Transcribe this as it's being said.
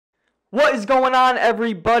What is going on,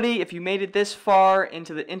 everybody? If you made it this far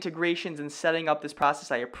into the integrations and setting up this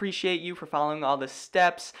process, I appreciate you for following all the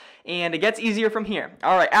steps, and it gets easier from here.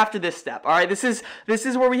 All right, after this step. All right, this is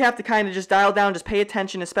where we have to kind of just dial down, just pay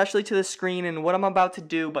attention, especially to the screen and what I'm about to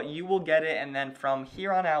do, but you will get it, and then from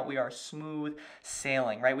here on out, we are smooth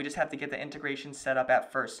sailing, right? We just have to get the integration set up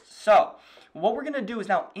at first. So what we're going to do is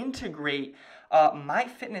now integrate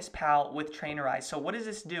MyFitnessPal with Trainerize. So what does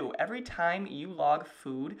this do? Every time you log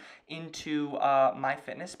food into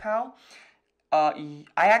MyFitnessPal, I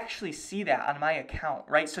actually see that on my account,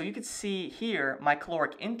 right? So you could see here my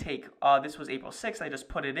caloric intake. This was April 6th. I just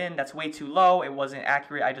put it in. That's way too low. It wasn't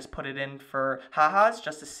accurate. I just put it in for ha-has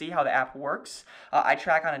just to see how the app works. I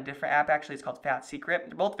track on a different app, actually. It's called Fat Secret.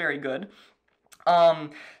 They're both very good.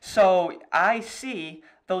 So I see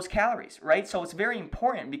those calories, right? So it's very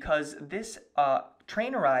important because this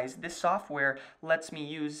Trainerize, this software, lets me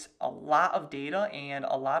use a lot of data and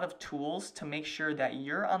a lot of tools to make sure that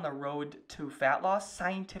you're on the road to fat loss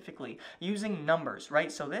scientifically using numbers, right?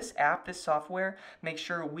 So this app, this software, makes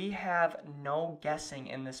sure we have no guessing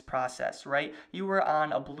in this process, right? You are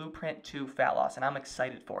on a blueprint to fat loss, and I'm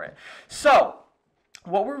excited for it. So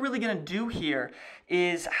what we're really going to do here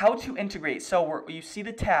is how to integrate. So you see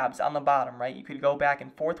the tabs on the bottom, right? You could go back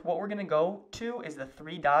and forth. What we're going to go to is the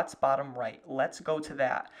three dots bottom right. Let's go to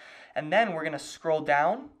that. And then we're going to scroll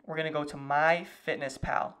down. We're going to go to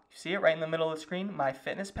MyFitnessPal. You see it right in the middle of the screen,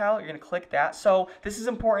 MyFitnessPal. You're going to click that. So this is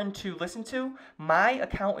important to listen to. My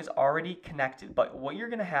account is already connected, but what you're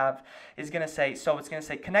going to have is going to say, so it's going to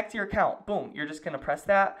say connect to your account. Boom. You're just going to press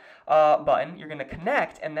that button. You're going to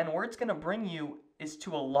connect, and then where it's going to bring you is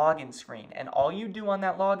to a login screen, and all you do on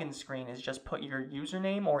that login screen is just put your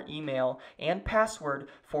username or email and password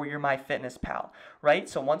for your MyFitnessPal, right?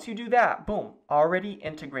 So once you do that, boom, already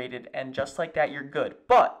integrated, and just like that, you're good.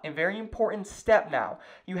 But a very important step now,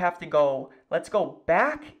 you have to go, let's go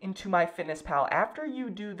back into MyFitnessPal. After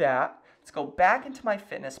you do that, let's go back into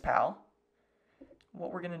MyFitnessPal.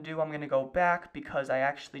 What we're gonna do, I'm gonna go back because I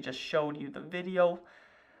actually just showed you the video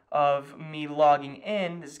of me logging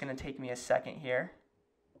in. This is going to take me a second here.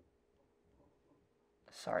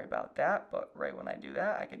 Sorry about that, but right when I do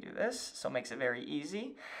that, I can do this. So it makes it very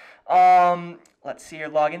easy. Let's see your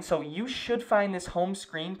login. So you should find this home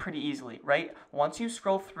screen pretty easily, right? Once you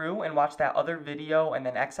scroll through and watch that other video and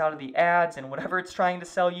then X out of the ads and whatever it's trying to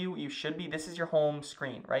sell you, this is your home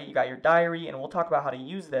screen, right? You got your diary, and we'll talk about how to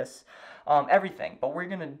use this, everything. But what we're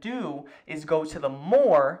going to do is go to the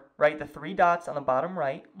more, right? The three dots on the bottom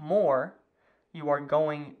right, more. You are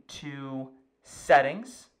going to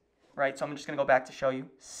settings, right? So I'm just going to go back to show you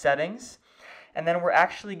settings. And then we're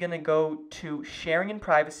actually going to go to sharing and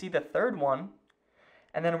privacy, the third one.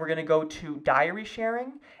 And then we're going to go to diary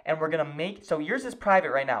sharing, and we're going to make, so yours is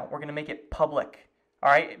private right now. We're going to make it public. All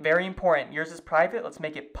right, very important. Yours is private. Let's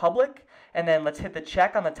make it public. And then let's hit the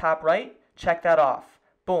check on the top right. Check that off.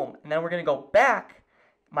 Boom. And then we're going to go back.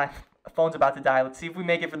 My phone's about to die. Let's see if we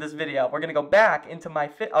make it for this video. We're going to go back into my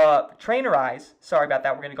Trainerize. Sorry about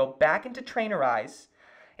that. We're going to go back into Trainerize.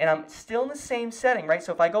 And I'm still in the same setting, right?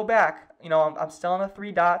 So if I go back, you know, I'm still on the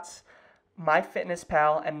three dots,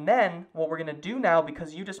 MyFitnessPal, and then what we're going to do now,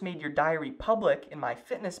 because you just made your diary public in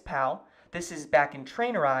MyFitnessPal, this is back in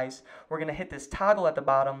Trainerize, we're going to hit this toggle at the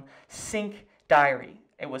bottom, sync diary.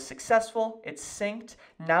 It was successful, it's synced,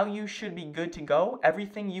 now you should be good to go.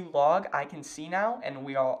 Everything you log, I can see now, and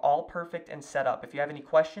we are all perfect and set up. If you have any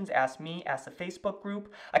questions, ask me, ask the Facebook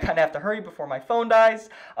group. I kind of have to hurry before my phone dies,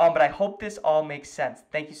 but I hope this all makes sense.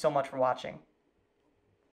 Thank you so much for watching.